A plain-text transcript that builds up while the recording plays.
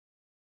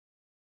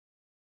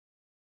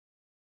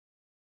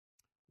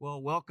Well,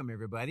 welcome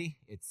everybody.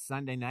 It's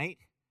Sunday night,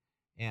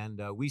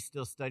 and we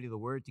still study the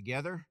Word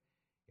together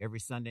every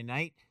Sunday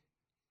night.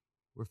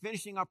 We're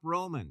finishing up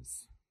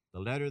Romans, the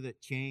letter that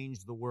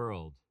changed the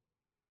world,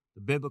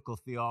 the biblical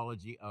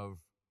theology of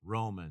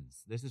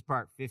Romans. This is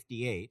part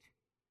 58.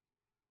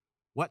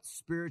 What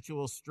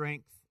spiritual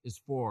strength is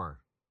for?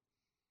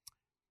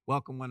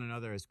 Welcome one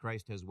another as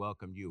Christ has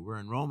welcomed you. We're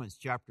in Romans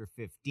chapter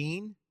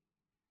 15,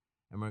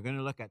 and we're going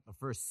to look at the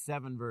first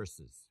 7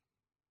 verses.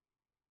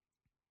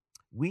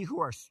 We who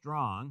are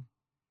strong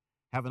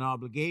have an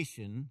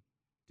obligation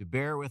to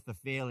bear with the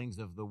failings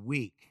of the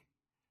weak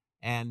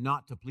and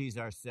not to please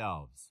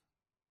ourselves.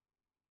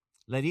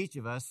 Let each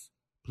of us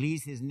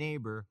please his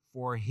neighbor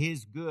for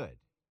his good,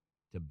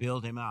 to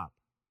build him up.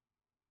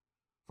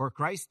 For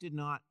Christ did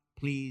not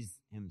please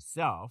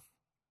himself,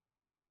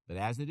 but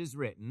as it is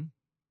written,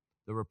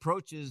 the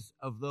reproaches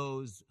of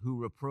those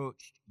who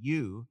reproached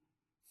you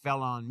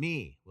fell on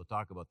me. We'll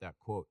talk about that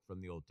quote from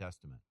the Old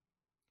Testament.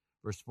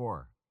 Verse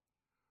 4.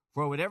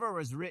 For whatever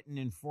was written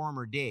in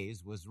former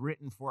days was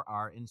written for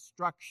our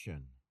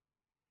instruction,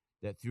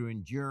 that through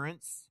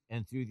endurance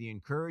and through the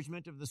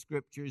encouragement of the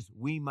Scriptures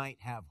we might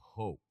have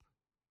hope.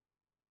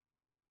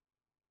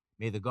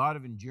 May the God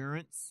of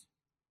endurance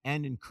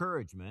and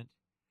encouragement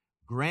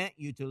grant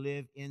you to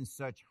live in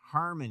such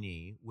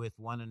harmony with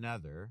one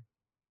another,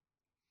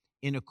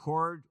 in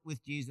accord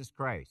with Jesus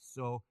Christ.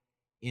 So,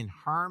 in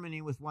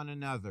harmony with one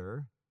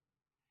another,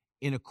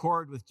 in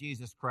accord with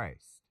Jesus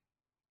Christ,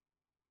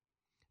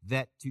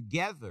 that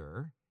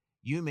together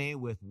you may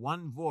with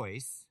one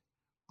voice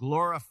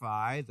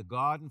glorify the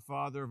God and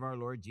Father of our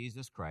Lord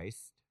Jesus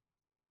Christ.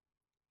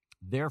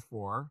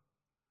 Therefore,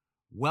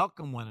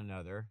 welcome one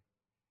another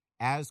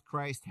as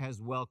Christ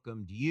has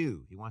welcomed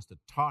you. He wants to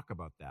talk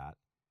about that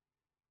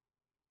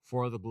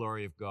for the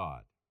glory of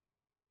God.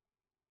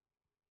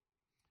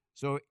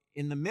 So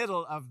in the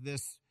middle of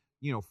this,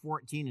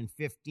 14 and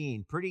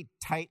 15, pretty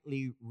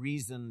tightly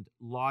reasoned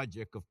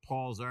logic of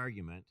Paul's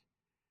argument,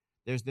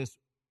 there's this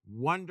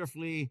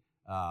wonderfully,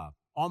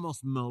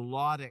 almost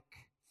melodic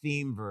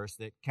theme verse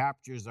that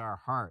captures our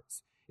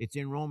hearts. It's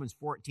in Romans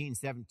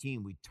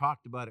 14:17. We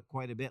talked about it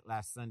quite a bit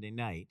last Sunday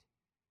night.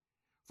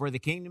 For the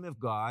kingdom of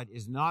God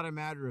is not a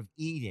matter of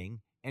eating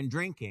and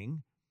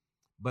drinking,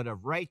 but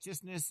of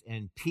righteousness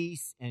and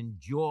peace and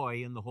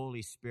joy in the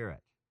Holy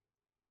Spirit.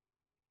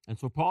 And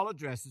so Paul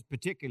addresses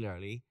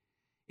particularly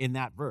in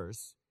that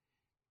verse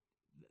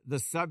the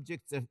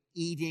subjects of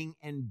eating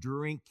and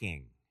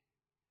drinking,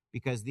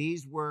 because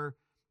these were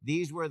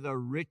the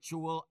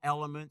ritual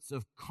elements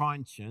of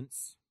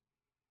conscience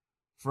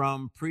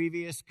from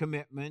previous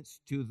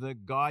commitments to the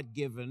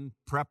God-given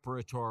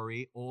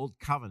preparatory Old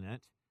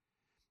Covenant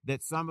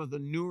that some of the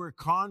newer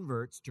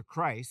converts to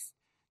Christ,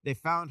 they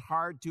found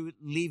hard to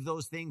leave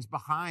those things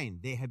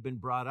behind. They had been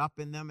brought up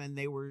in them, and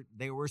they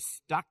were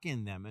stuck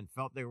in them and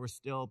felt they were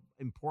still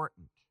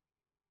important.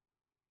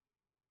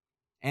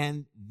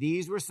 And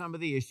these were some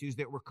of the issues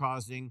that were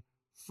causing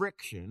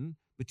friction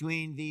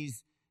between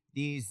these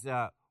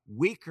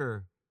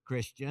weaker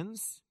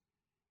Christians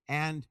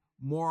and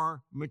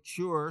more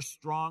mature,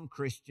 strong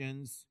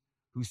Christians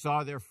who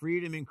saw their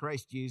freedom in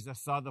Christ Jesus,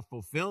 saw the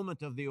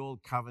fulfillment of the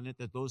old covenant,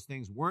 that those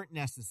things weren't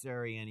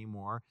necessary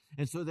anymore.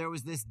 And so there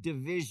was this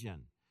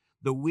division.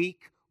 The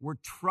weak were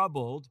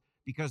troubled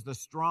because the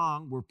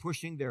strong were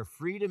pushing their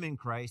freedom in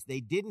Christ. They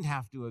didn't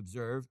have to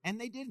observe,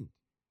 and they didn't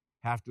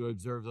have to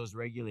observe those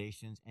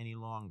regulations any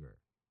longer.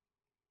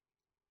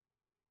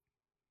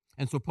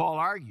 And so Paul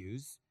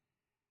argues,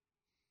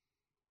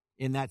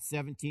 in that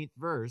 17th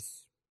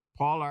verse,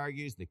 Paul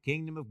argues the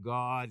kingdom of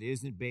God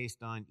isn't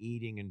based on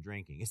eating and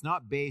drinking. It's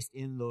not based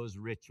in those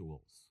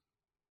rituals.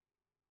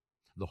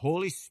 The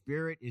Holy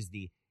Spirit is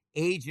the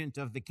agent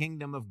of the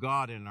kingdom of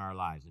God in our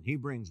lives, and he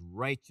brings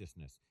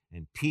righteousness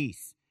and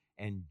peace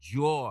and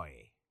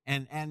joy.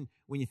 And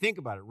when you think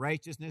about it,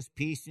 righteousness,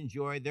 peace, and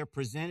joy, they're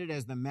presented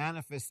as the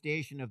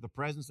manifestation of the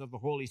presence of the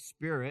Holy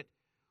Spirit,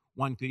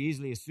 one could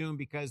easily assume,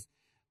 because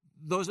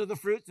those are the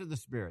fruits of the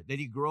Spirit that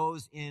he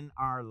grows in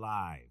our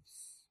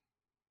lives.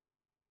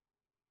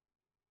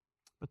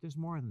 But there's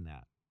more than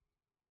that.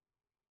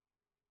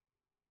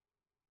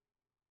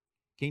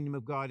 Kingdom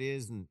of God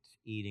isn't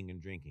eating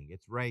and drinking.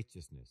 It's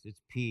righteousness,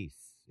 it's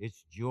peace,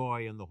 it's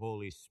joy in the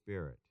Holy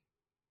Spirit.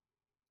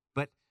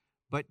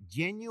 But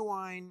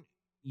genuine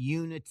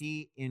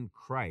unity in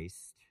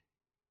Christ,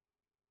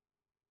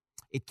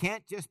 it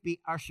can't just be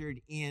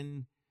ushered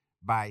in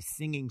by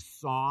singing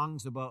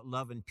songs about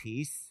love and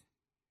peace.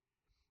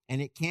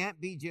 And it can't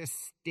be just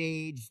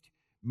staged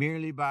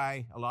merely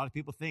by, a lot of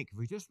people think, if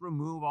we just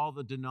remove all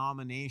the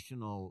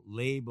denominational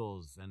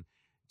labels and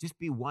just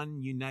be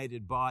one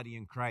united body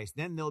in Christ,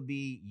 then there'll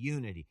be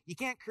unity. You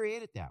can't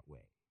create it that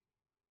way.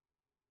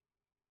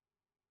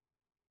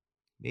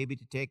 Maybe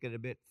to take it a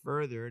bit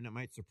further, and it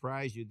might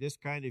surprise you, this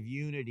kind of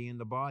unity in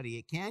the body,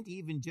 it can't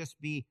even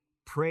just be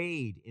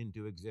prayed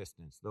into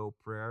existence, though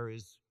prayer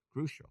is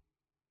crucial.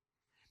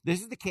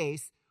 This is the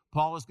case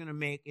Paul is going to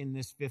make in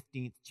this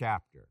 15th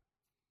chapter.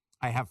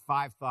 I have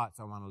 5 thoughts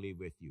I want to leave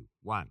with you.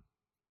 1,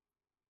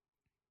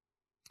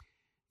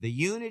 The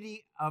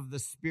unity of the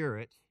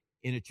Spirit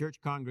in a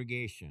church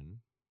congregation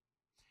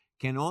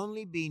can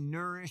only be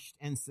nourished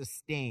and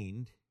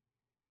sustained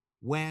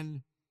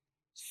when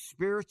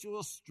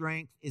spiritual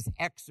strength is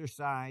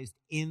exercised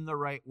in the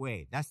right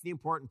way. That's the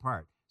important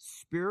part.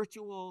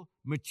 Spiritual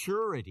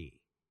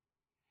maturity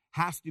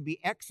has to be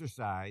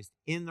exercised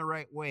in the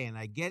right way. And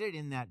I get it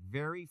in that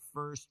very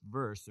first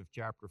verse of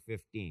chapter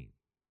 15.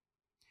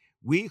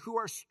 We who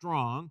are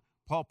strong,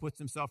 Paul puts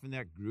himself in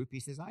that group. He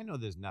says, I know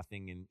there's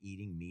nothing in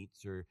eating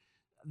meats, or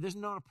there's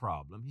not a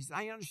problem. He says,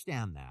 I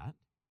understand that.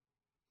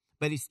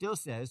 But he still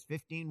says,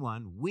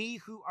 15:1, we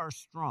who are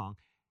strong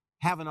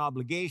have an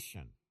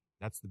obligation.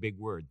 That's the big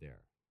word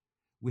there.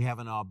 We have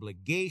an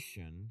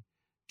obligation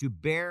to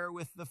bear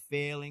with the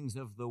failings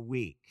of the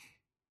weak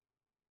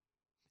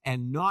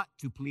and not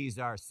to please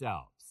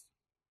ourselves.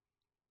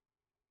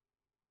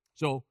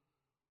 So,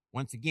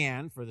 once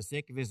again, for the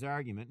sake of his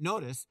argument,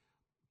 notice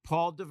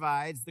Paul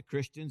divides the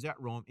Christians at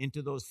Rome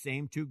into those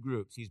same two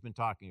groups he's been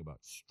talking about,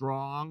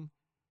 strong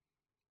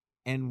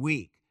and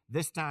weak.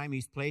 This time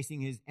he's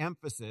placing his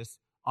emphasis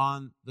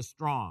on the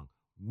strong.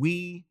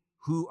 We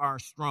who are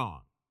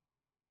strong.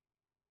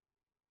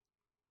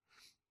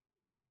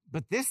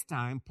 But this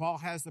time, Paul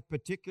has a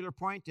particular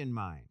point in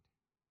mind.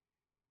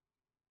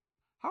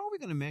 How are we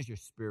going to measure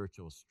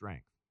spiritual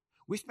strength?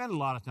 We spend a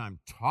lot of time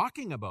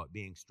talking about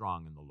being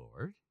strong in the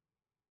Lord.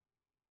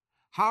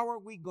 How are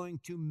we going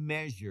to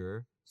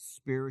measure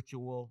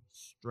spiritual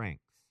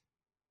strength?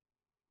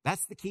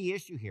 That's the key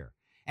issue here.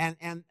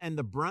 And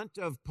the brunt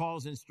of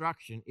Paul's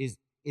instruction is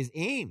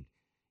aimed.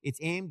 It's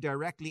aimed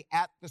directly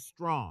at the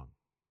strong.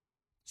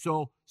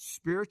 So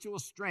spiritual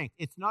strength,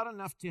 it's not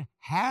enough to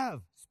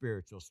have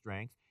spiritual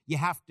strength. You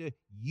have to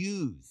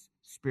use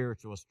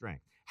spiritual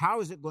strength.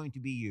 How is it going to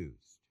be used?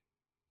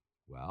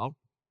 Well,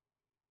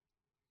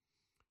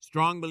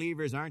 strong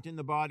believers aren't in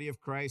the body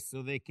of Christ,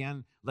 so they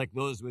can, like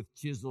those with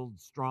chiseled,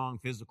 strong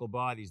physical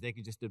bodies, they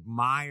can just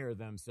admire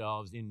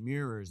themselves in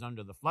mirrors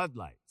under the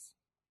floodlights.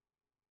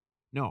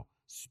 No,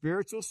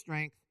 spiritual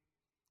strength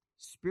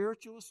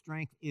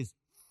is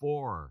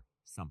for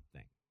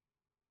something.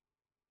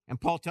 And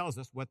Paul tells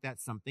us what that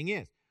something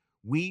is.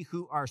 We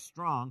who are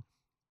strong,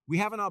 we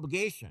have an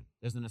obligation.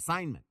 There's an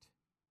assignment.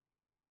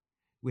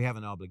 We have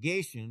an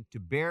obligation to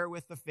bear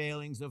with the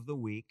failings of the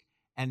weak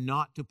and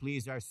not to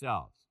please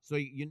ourselves. So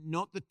you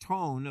note the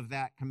tone of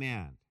that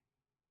command.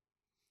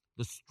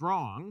 The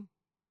strong,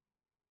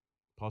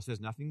 Paul says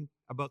nothing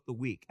about the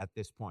weak at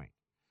this point.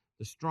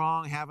 The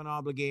strong have an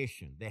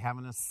obligation. They have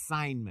an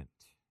assignment.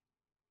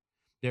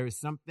 There is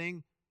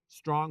something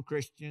strong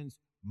Christians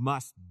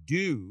must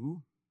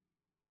do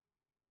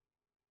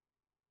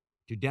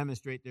to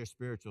demonstrate their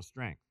spiritual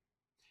strength.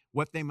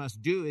 What they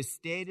must do is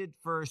stated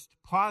first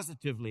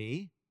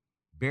positively,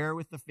 bear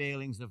with the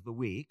failings of the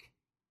weak,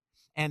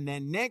 and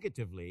then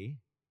negatively,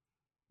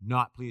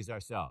 not please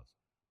ourselves.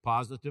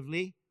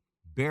 Positively,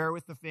 bear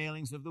with the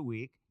failings of the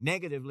weak.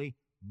 Negatively,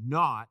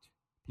 not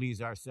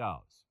please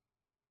ourselves.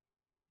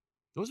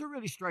 Those are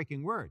really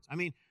striking words. I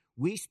mean,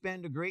 we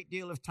spend a great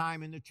deal of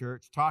time in the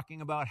church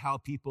talking about how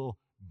people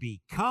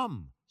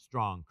become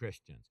strong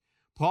Christians.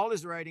 Paul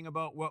is writing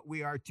about what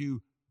we are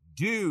to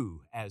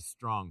do as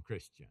strong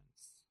Christians.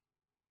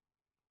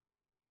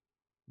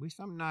 We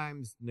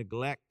sometimes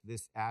neglect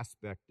this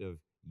aspect of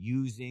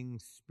using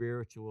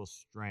spiritual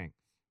strength.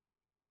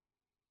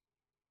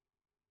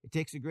 It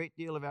takes a great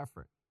deal of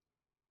effort.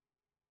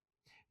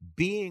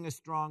 Being a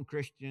strong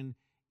Christian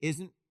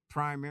isn't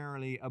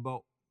primarily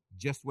about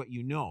just what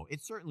you know.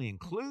 It certainly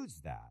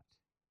includes that.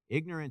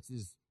 Ignorance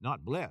is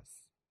not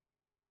bliss.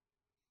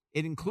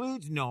 It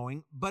includes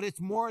knowing, but it's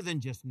more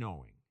than just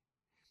knowing.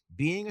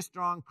 Being a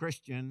strong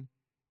Christian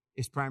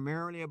is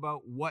primarily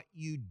about what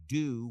you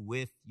do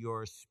with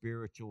your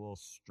spiritual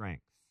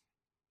strength.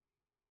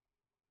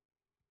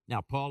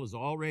 Now, Paul has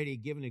already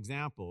given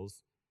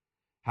examples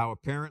how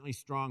apparently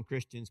strong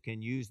Christians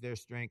can use their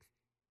strength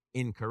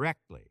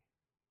incorrectly.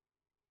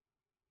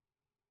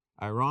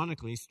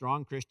 Ironically,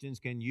 strong Christians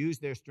can use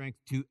their strength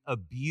to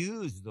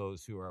abuse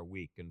those who are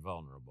weak and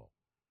vulnerable.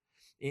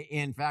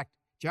 In fact,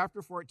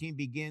 chapter 14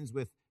 begins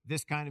with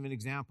this kind of an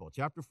example.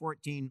 Chapter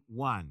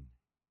 14:1.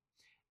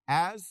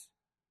 As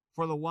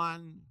for the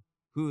one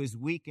who is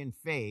weak in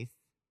faith,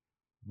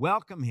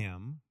 welcome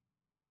him,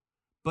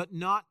 but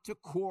not to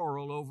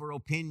quarrel over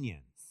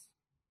opinions.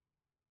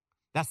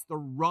 That's the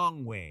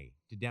wrong way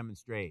to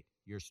demonstrate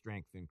your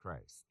strength in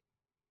Christ.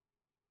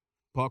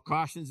 Paul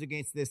cautions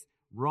against this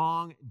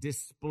wrong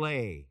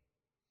display,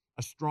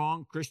 a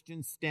strong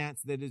Christian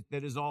stance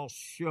that is all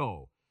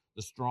show.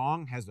 The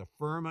strong has a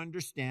firm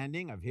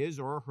understanding of his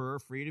or her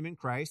freedom in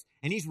Christ,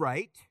 and he's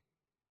right.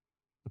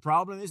 The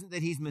problem isn't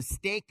that he's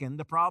mistaken.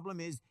 The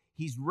problem is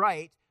he's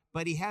right,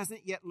 but he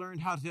hasn't yet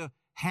learned how to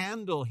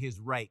handle his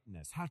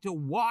rightness, how to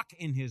walk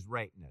in his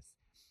rightness.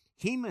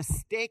 He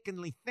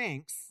mistakenly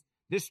thinks,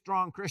 this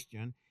strong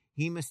Christian,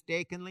 he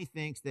mistakenly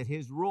thinks that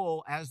his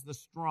role as the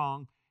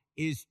strong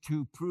is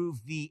to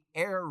prove the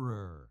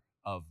error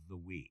of the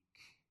weak.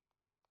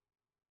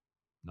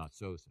 Not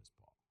so, says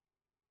Paul.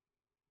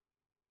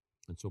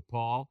 And so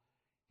Paul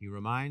He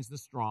reminds the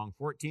strong,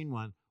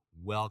 14:1,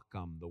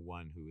 welcome the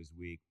one who is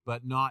weak,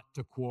 but not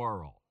to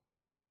quarrel,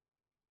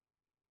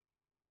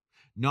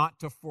 not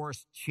to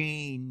force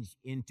change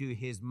into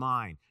his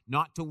mind,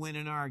 not to win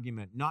an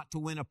argument, not to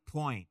win a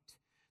point.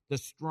 The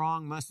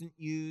strong mustn't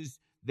use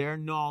their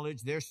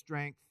knowledge, their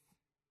strength,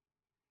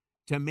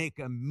 to make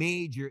a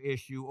major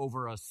issue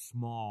over a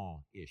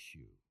small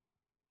issue.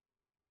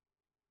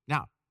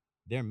 Now,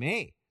 there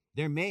may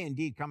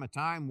indeed come a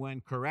time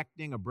when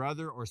correcting a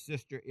brother or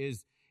sister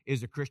is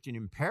a Christian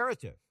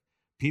imperative.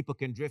 People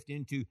can drift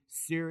into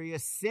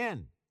serious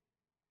sin.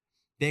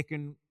 They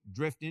can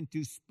drift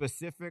into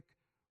specific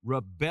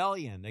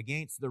rebellion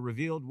against the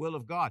revealed will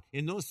of God.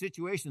 In those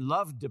situations,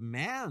 love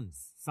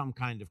demands some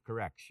kind of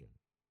correction,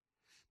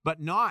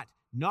 but not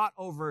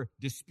over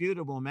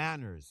disputable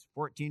manners.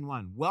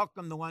 14:1,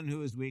 welcome the one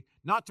who is weak,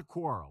 not to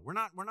quarrel. We're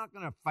not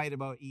going to fight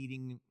about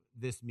eating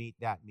this meat,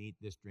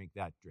 this drink,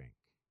 that drink.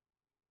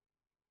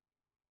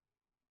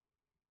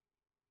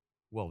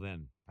 Well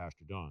then,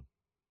 Pastor Don,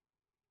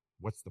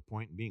 what's the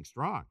point in being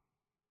strong?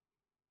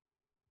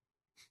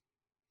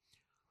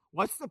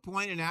 What's the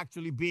point in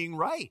actually being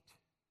right?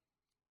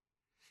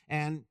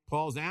 And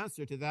Paul's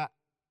answer to that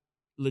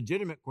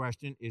legitimate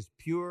question is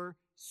pure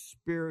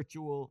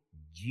spiritual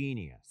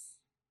genius.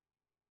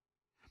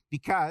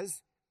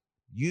 Because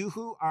you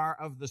who are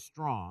of the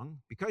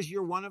strong, because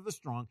you're one of the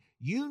strong,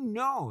 you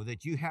know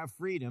that you have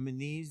freedom in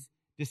these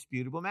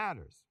disputable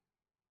matters.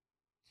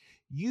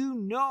 You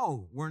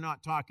know we're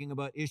not talking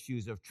about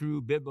issues of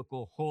true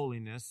biblical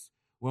holiness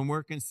when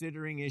we're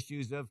considering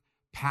issues of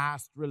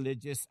past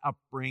religious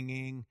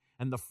upbringing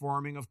and the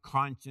forming of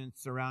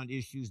conscience around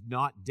issues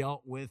not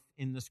dealt with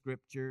in the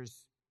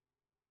scriptures.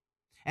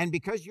 And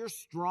because you're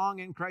strong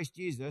in Christ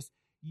Jesus,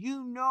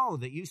 you know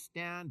that you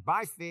stand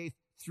by faith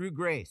through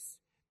grace.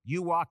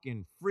 You walk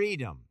in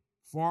freedom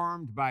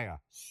formed by a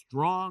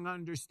strong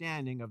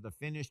understanding of the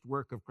finished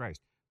work of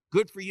Christ.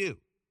 Good for you.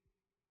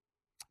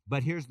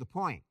 But here's the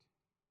point.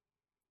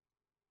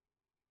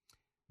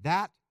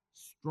 That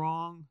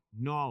strong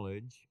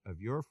knowledge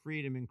of your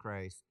freedom in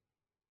Christ,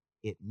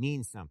 it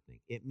means something.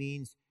 It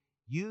means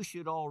you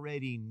should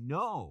already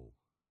know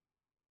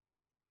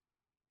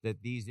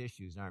that these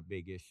issues aren't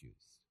big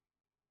issues.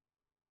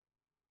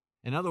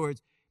 In other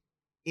words,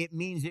 it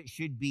means it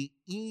should be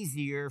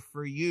easier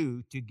for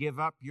you to give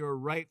up your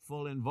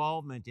rightful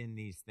involvement in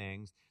these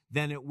things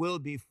than it will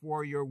be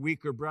for your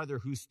weaker brother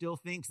who still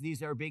thinks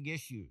these are big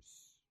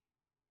issues.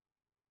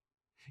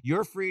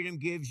 Your freedom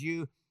gives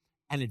you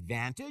an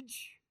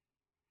advantage,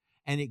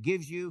 and it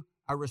gives you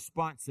a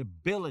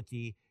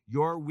responsibility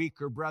your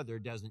weaker brother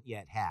doesn't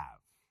yet have.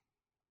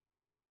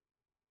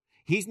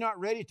 He's not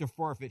ready to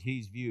forfeit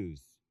his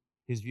views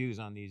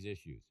on these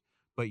issues,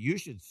 but you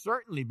should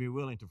certainly be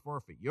willing to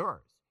forfeit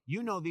yours.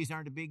 You know these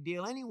aren't a big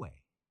deal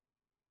anyway.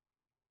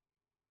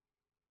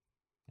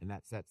 And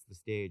that sets the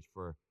stage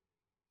for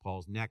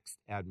Paul's next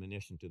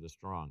admonition to the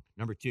strong.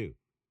 Number 2,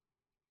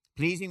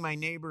 pleasing my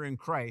neighbor in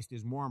Christ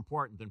is more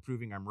important than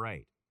proving I'm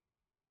right.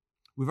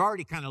 We've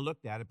already kind of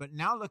looked at it, but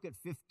now look at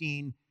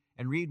 15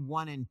 and read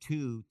 1 and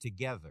 2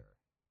 together.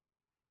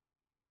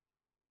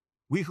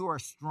 We who are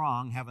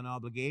strong have an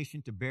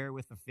obligation to bear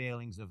with the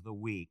failings of the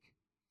weak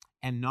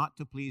and not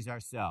to please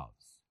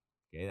ourselves.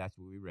 Okay, that's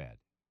what we read.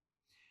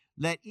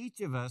 Let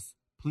each of us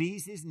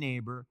please his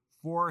neighbor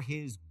for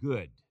his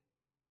good,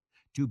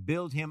 to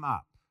build him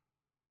up.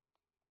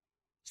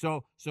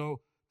 So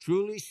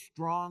truly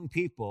strong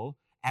people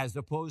as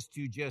opposed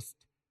to just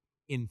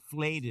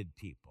inflated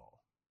people.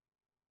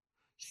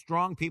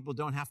 Strong people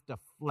don't have to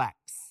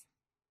flex.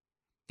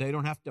 They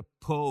don't have to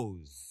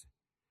pose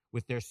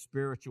with their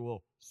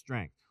spiritual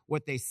strength.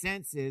 What they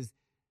sense is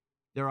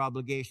their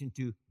obligation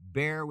to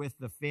bear with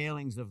the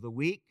failings of the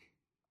weak.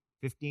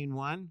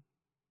 15:1.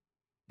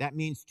 That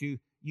means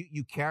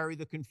you carry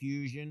the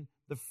confusion,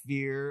 the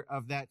fear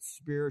of that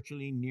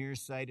spiritually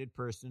nearsighted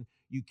person.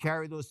 You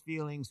carry those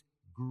feelings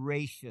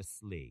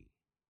graciously.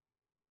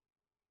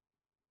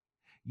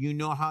 You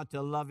know how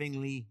to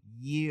lovingly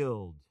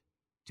yield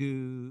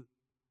to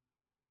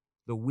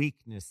the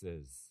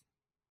weaknesses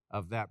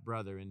of that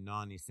brother in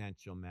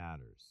non-essential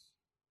matters.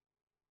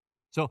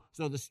 So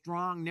the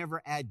strong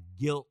never add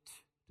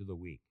guilt to the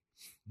weak.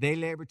 They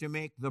labor to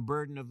make the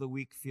burden of the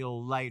weak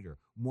feel lighter,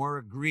 more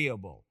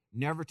agreeable,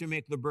 never to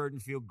make the burden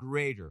feel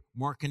greater,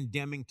 more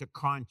condemning to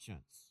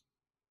conscience.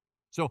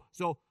 So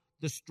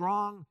the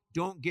strong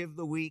don't give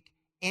the weak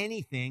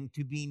anything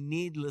to be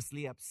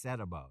needlessly upset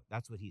about.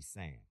 That's what he's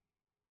saying.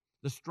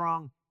 The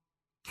strong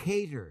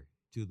cater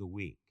to the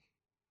weak.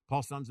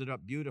 Paul sums it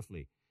up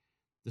beautifully.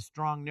 The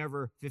strong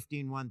never,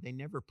 15:1, they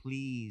never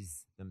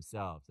please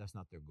themselves. That's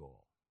not their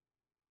goal.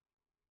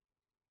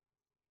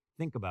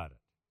 Think about it.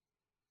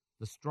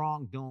 The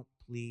strong don't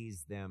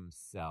please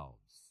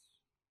themselves.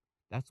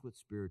 That's what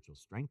spiritual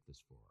strength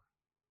is for.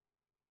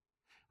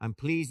 I'm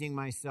pleasing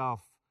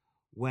myself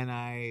when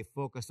I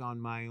focus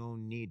on my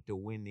own need to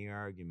win the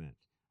argument.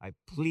 I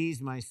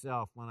please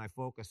myself when I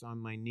focus on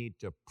my need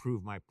to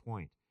prove my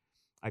point.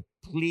 I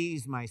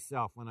please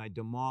myself when I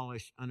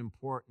demolish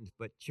unimportant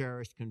but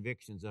cherished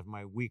convictions of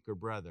my weaker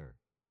brother.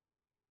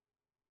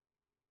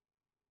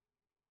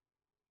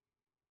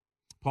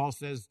 Paul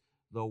says,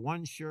 the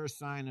one sure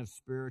sign of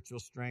spiritual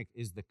strength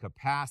is the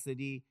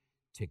capacity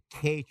to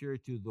cater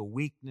to the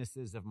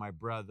weaknesses of my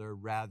brother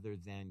rather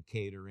than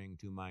catering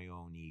to my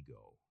own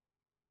ego.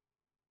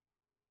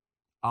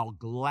 I'll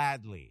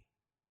gladly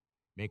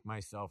make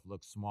myself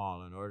look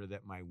small in order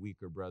that my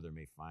weaker brother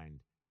may find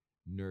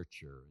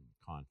nurture and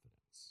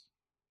confidence.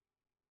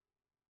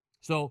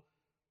 So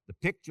the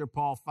picture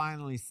Paul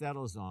finally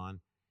settles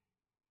on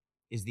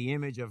is the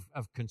image of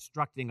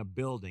constructing a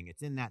building.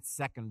 It's in that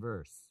second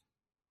verse.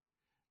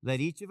 Let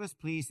each of us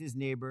please his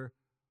neighbor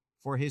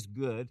for his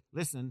good.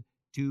 Listen,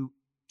 to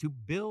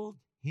build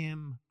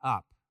him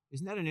up.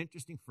 Isn't that an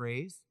interesting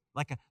phrase?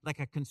 Like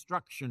a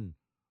construction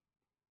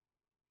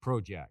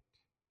project.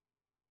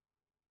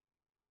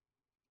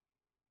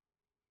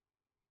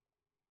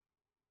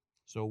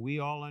 So we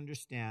all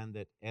understand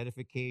that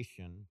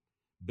edification,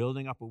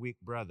 building up a weak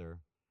brother,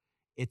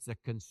 it's a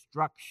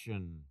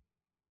construction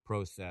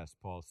process,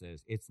 Paul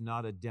says. It's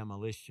not a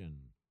demolition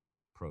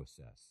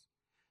process.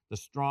 The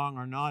strong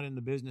are not in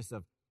the business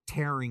of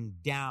tearing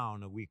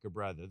down a weaker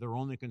brother. Their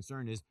only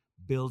concern is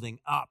building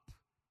up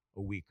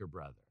a weaker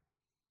brother.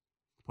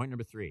 Point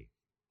number 3.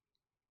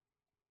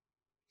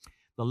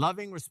 The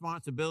loving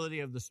responsibility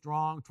of the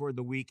strong toward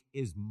the weak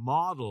is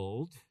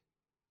modeled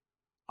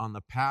on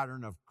the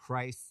pattern of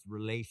Christ's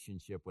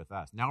relationship with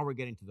us. Now we're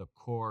getting to the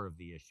core of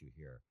the issue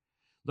here.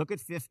 Look at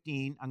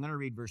 15. I'm going to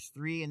read verse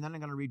 3, and then I'm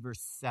going to read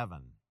verse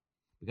 7,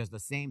 because the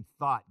same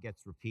thought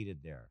gets repeated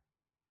there.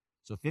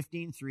 So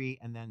 15:3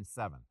 and then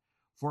 7.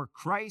 For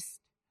Christ,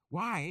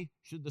 why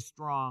should the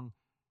strong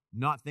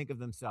not think of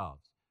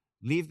themselves?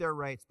 Leave their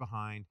rights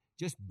behind,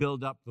 just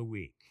build up the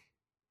weak.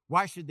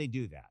 Why should they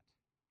do that?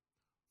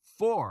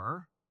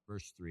 For,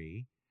 verse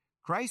 3,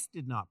 Christ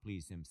did not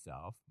please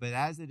himself, but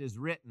as it is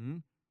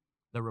written,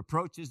 the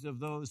reproaches of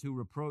those who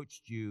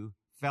reproached you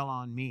fell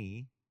on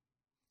me.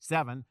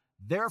 7,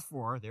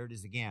 therefore, there it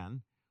is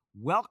again,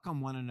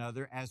 welcome one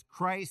another as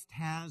Christ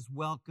has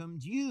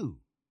welcomed you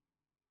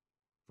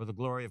for the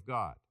glory of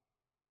God.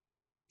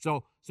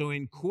 So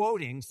in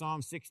quoting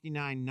Psalm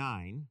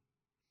 69:9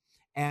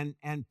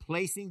 and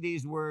placing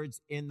these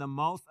words in the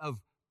mouth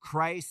of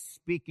Christ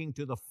speaking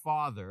to the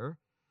Father,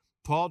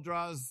 Paul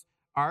draws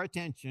our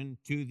attention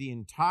to the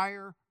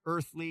entire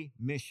earthly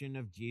mission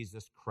of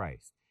Jesus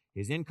Christ.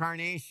 His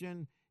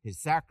incarnation, his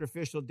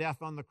sacrificial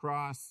death on the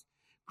cross.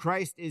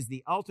 Christ is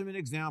the ultimate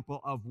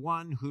example of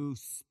one who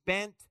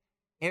spent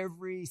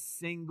every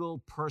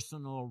single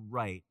personal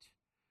right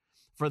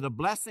for the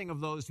blessing of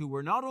those who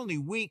were not only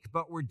weak,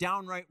 but were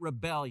downright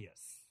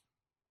rebellious.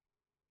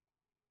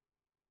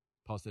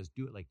 Paul says,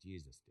 do it like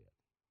Jesus did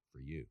for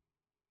you.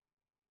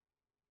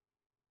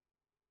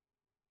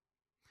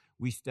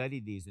 We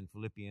studied these in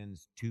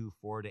Philippians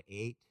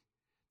 2:4-8.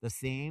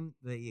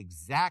 The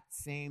exact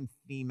same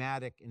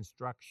thematic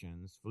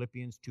instructions,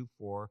 Philippians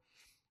 2:4.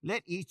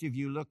 Let each of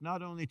you look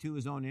not only to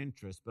his own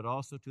interests, but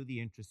also to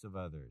the interests of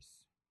others.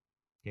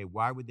 Okay,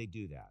 why would they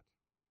do that?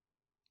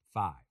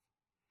 5.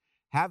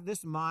 Have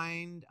this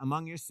mind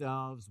among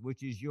yourselves,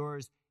 which is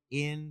yours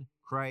in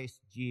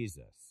Christ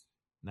Jesus.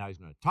 Now he's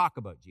going to talk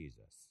about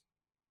Jesus.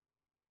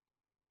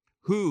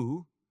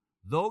 Who,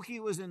 though he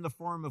was in the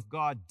form of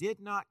God, did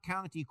not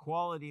count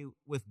equality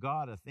with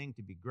God a thing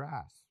to be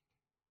grasped.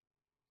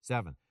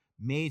 7,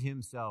 made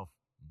himself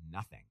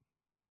nothing.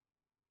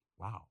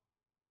 Wow.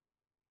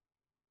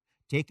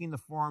 Taking the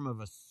form of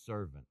a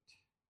servant,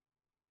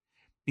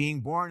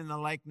 being born in the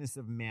likeness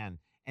of men,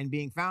 and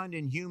being found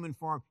in human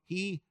form,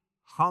 he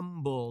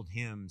humbled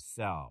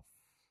himself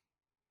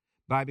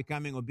by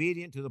becoming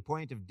obedient to the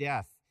point of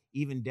death,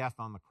 even death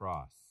on the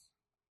cross.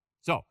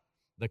 So,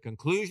 the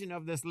conclusion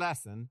of this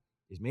lesson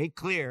is made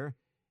clear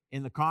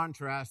in the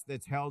contrast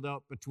that's held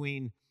out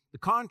between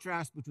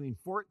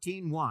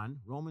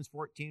 14:1, Romans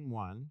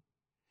 14:1,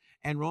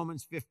 and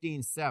Romans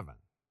 15:7.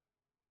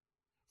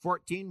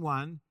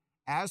 14:1,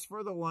 as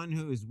for the one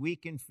who is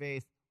weak in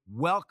faith,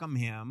 welcome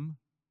him,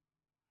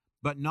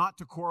 but not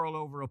to quarrel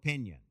over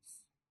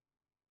opinions.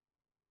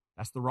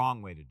 That's the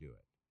wrong way to do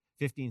it.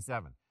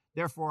 15:7,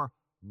 therefore,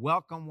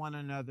 welcome one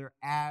another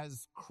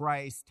as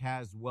Christ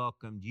has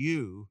welcomed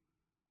you,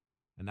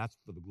 and that's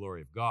for the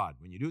glory of God.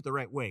 When you do it the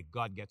right way,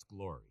 God gets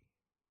glory.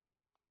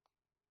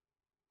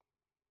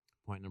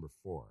 Point number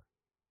 4.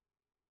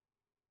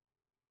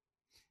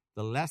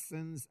 The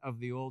lessons of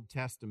the Old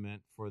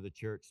Testament for the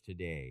church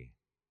today.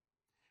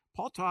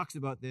 Paul talks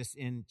about this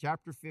in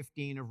chapter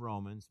 15 of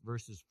Romans,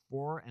 verses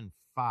 4 and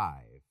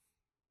 5.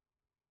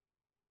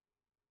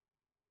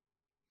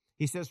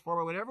 He says,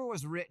 for whatever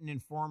was written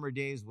in former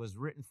days was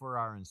written for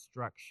our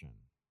instruction,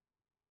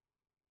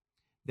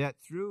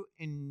 that through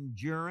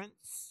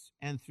endurance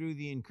and through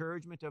the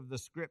encouragement of the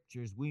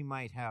Scriptures we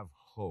might have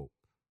hope.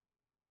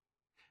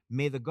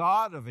 May the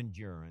God of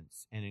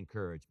endurance and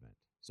encouragement.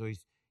 So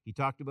he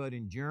talked about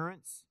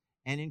endurance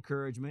and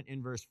encouragement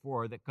in verse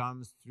 4 that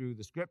comes through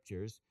the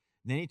Scriptures.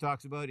 And then he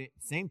talks about it,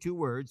 same two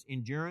words,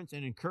 endurance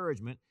and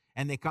encouragement,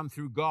 and they come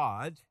through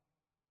God.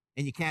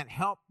 And you can't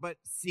help but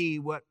see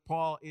what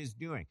Paul is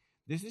doing.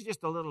 This is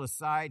just a little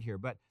aside here,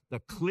 but the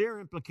clear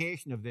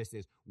implication of this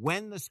is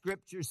when the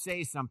scriptures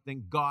say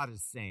something, God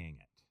is saying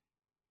it.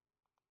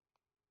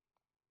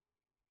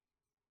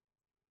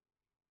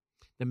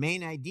 The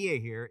main idea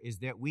here is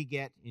that we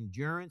get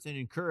endurance and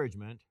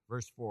encouragement,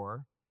 verse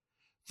 4,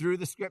 through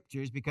the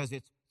scriptures, because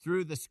it's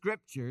through the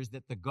scriptures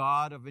that the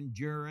God of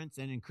endurance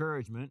and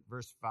encouragement,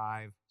 verse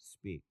 5,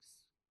 speaks.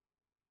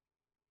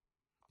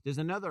 There's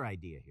another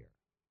idea here.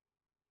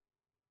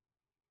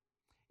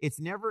 It's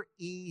never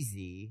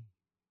easy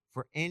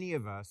for any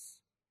of us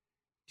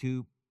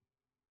to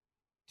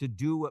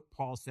do what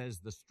Paul says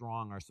the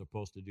strong are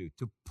supposed to do,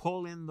 to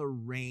pull in the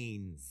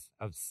reins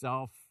of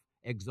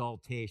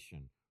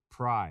self-exaltation,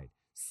 pride,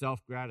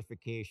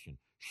 self-gratification,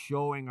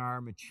 showing our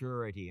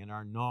maturity and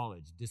our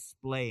knowledge,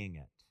 displaying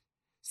it,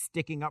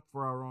 sticking up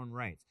for our own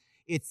rights.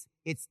 It's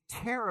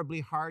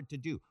terribly hard to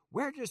do.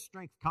 Where does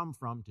strength come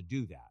from to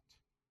do that?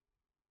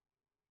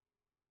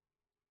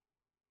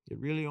 It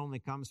really only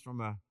comes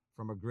from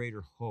a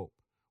greater hope.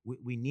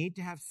 We need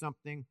to have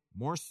something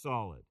more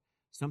solid,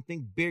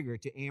 something bigger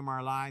to aim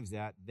our lives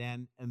at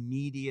than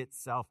immediate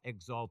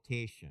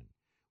self-exaltation.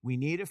 We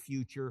need a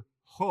future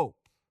hope.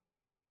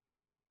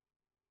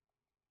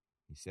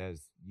 He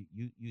says,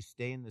 you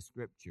stay in the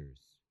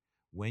scriptures.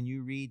 When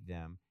you read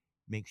them,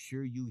 make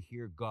sure you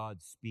hear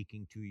God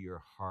speaking to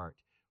your heart.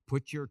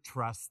 Put your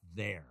trust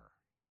there.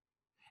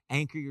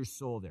 Anchor your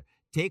soul there.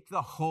 Take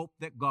the hope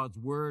that God's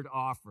word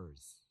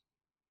offers,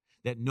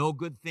 that no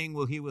good thing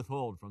will he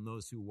withhold from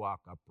those who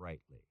walk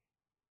uprightly.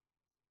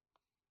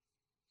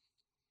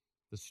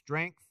 The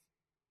strength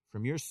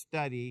from your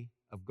study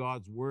of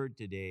God's word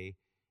today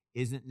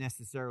isn't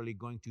necessarily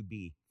going to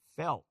be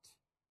felt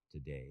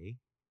today,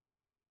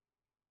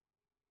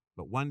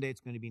 but one day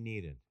it's going to be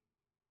needed.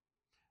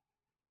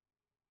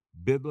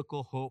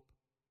 Biblical hope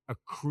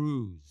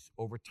accrues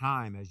over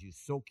time as you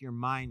soak your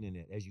mind in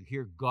it, as you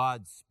hear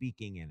God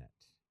speaking in it.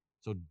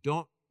 So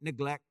don't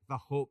neglect the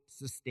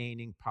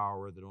hope-sustaining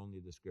power that only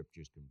the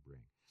scriptures can bring.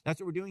 That's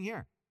what we're doing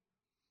here.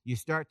 You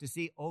start to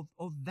see, oh,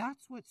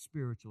 that's what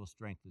spiritual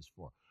strength is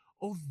for.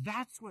 Oh,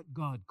 that's what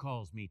God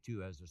calls me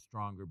to as a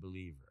stronger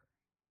believer.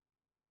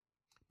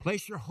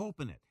 Place your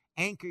hope in it.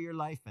 Anchor your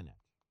life in it.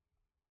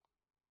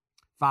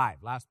 5,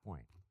 last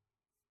point.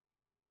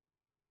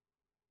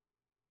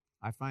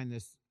 I find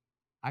this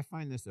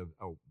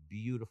a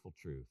beautiful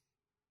truth.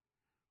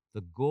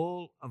 The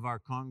goal of our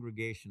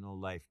congregational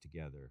life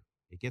together,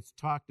 it gets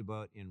talked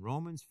about in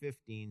Romans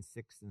 15,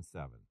 6 and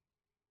 7.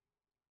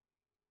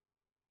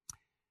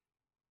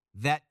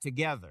 That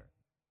together,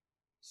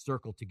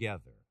 circle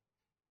together.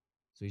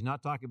 So he's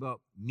not talking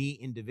about me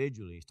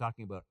individually. He's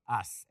talking about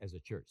us as a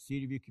church,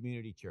 Cedarview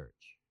Community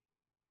Church.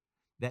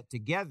 That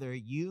together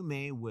you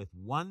may with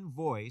one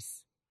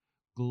voice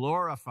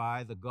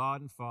glorify the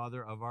God and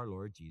Father of our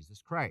Lord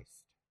Jesus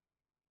Christ.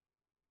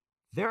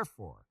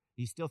 Therefore,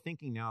 he's still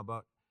thinking now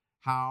about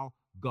how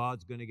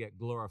God's going to get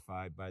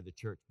glorified by the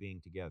church being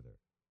together.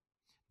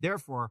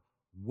 Therefore,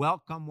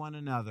 welcome one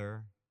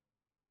another.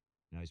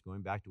 Now he's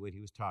going back to what he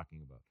was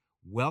talking about.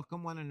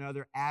 Welcome one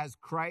another as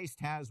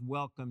Christ has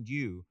welcomed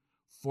you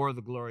for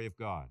the glory of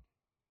God.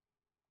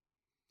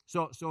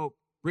 So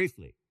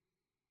briefly,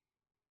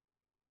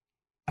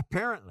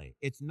 apparently,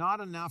 it's not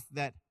enough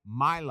that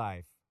my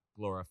life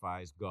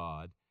glorifies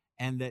God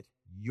and that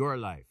your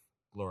life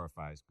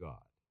glorifies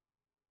God.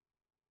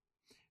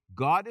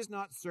 God is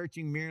not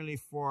searching merely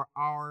for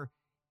our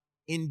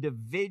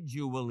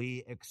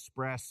individually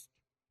expressed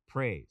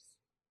praise.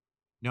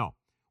 No,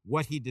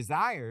 what he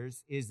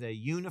desires is a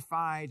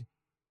unified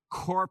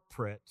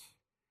corporate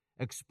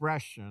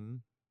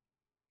expression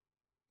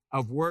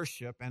of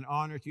worship and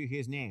honor to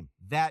his name,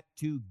 that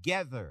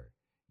together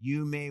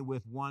you may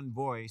with one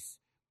voice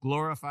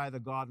glorify the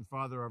God and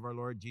Father of our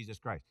Lord Jesus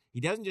Christ.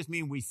 He doesn't just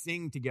mean we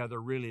sing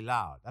together really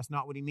loud. That's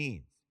not what he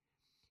means.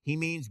 He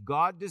means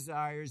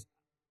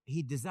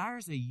he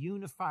desires a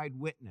unified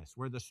witness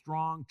where the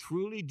strong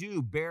truly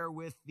do bear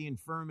with the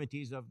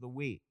infirmities of the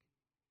weak.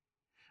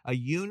 A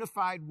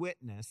unified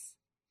witness,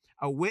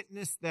 a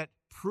witness that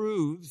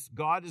proves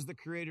God is the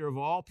creator of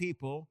all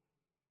people,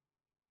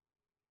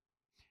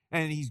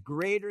 and he's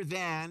greater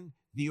than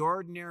the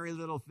ordinary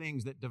little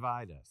things that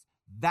divide us.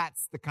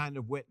 That's the kind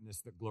of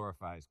witness that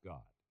glorifies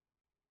God.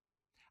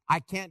 I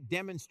can't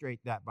demonstrate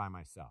that by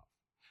myself.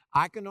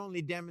 I can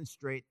only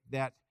demonstrate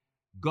that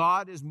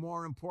God is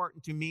more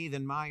important to me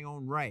than my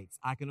own rights.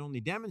 I can only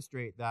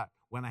demonstrate that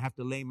when I have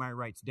to lay my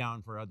rights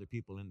down for other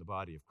people in the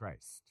body of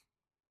Christ.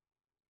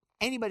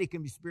 Anybody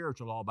can be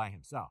spiritual all by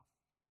himself,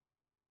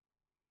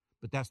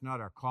 but that's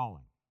not our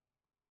calling.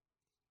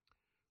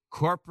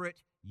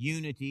 Corporate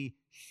unity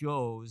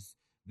shows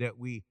that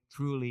we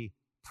truly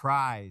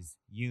prize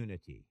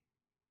unity.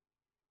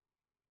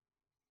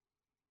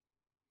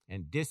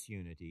 And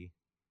disunity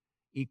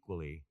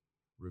equally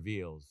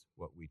reveals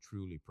what we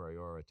truly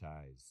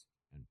prioritize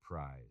and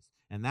prize.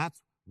 And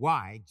that's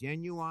why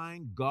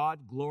genuine,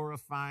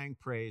 God-glorifying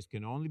praise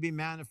can only be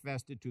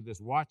manifested to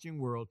this watching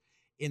world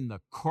in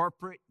the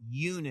corporate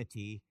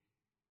unity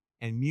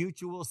and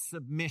mutual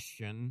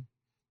submission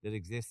that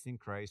exists in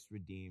Christ's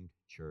redeemed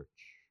church.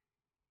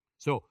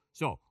 So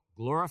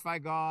glorify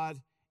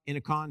God in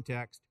a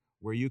context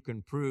where you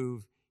can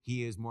prove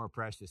he is more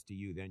precious to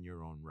you than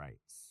your own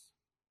rights.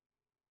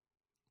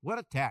 What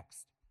a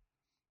text.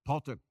 Paul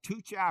took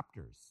 2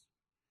 chapters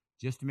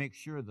just to make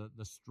sure that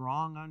the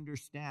strong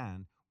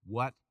understand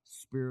what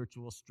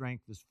spiritual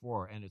strength is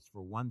for. And it's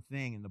for one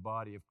thing in the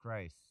body of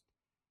Christ,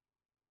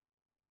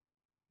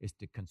 is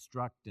to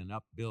construct and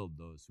upbuild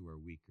those who are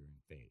weaker in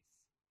faith.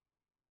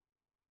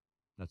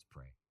 Let's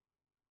pray.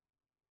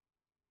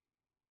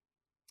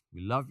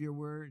 We love your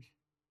word.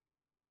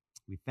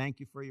 We thank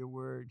you for your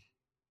word.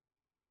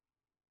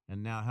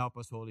 And now help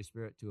us, Holy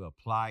Spirit, to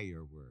apply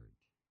your word.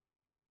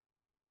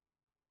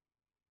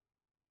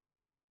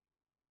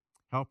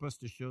 Help us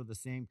to show the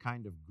same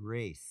kind of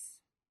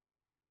grace,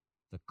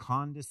 the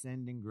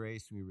condescending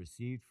grace we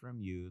received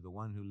from you, the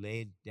one who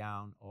laid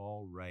down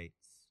all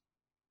rights.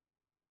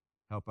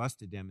 Help us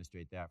to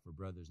demonstrate that for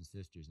brothers and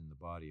sisters in the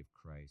body of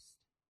Christ,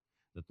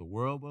 that the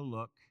world will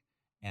look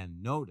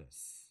and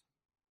notice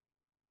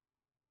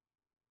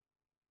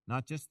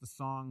not just the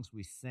songs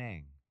we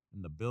sing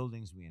and the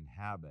buildings we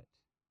inhabit,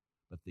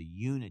 but the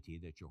unity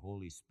that your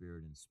Holy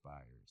Spirit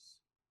inspires.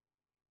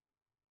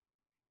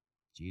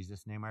 In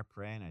Jesus' name I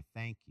pray and I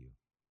thank you.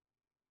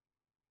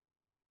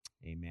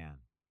 Amen.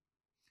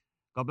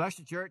 God bless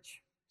you,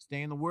 church.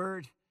 Stay in the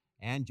Word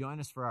and join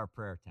us for our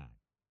prayer time.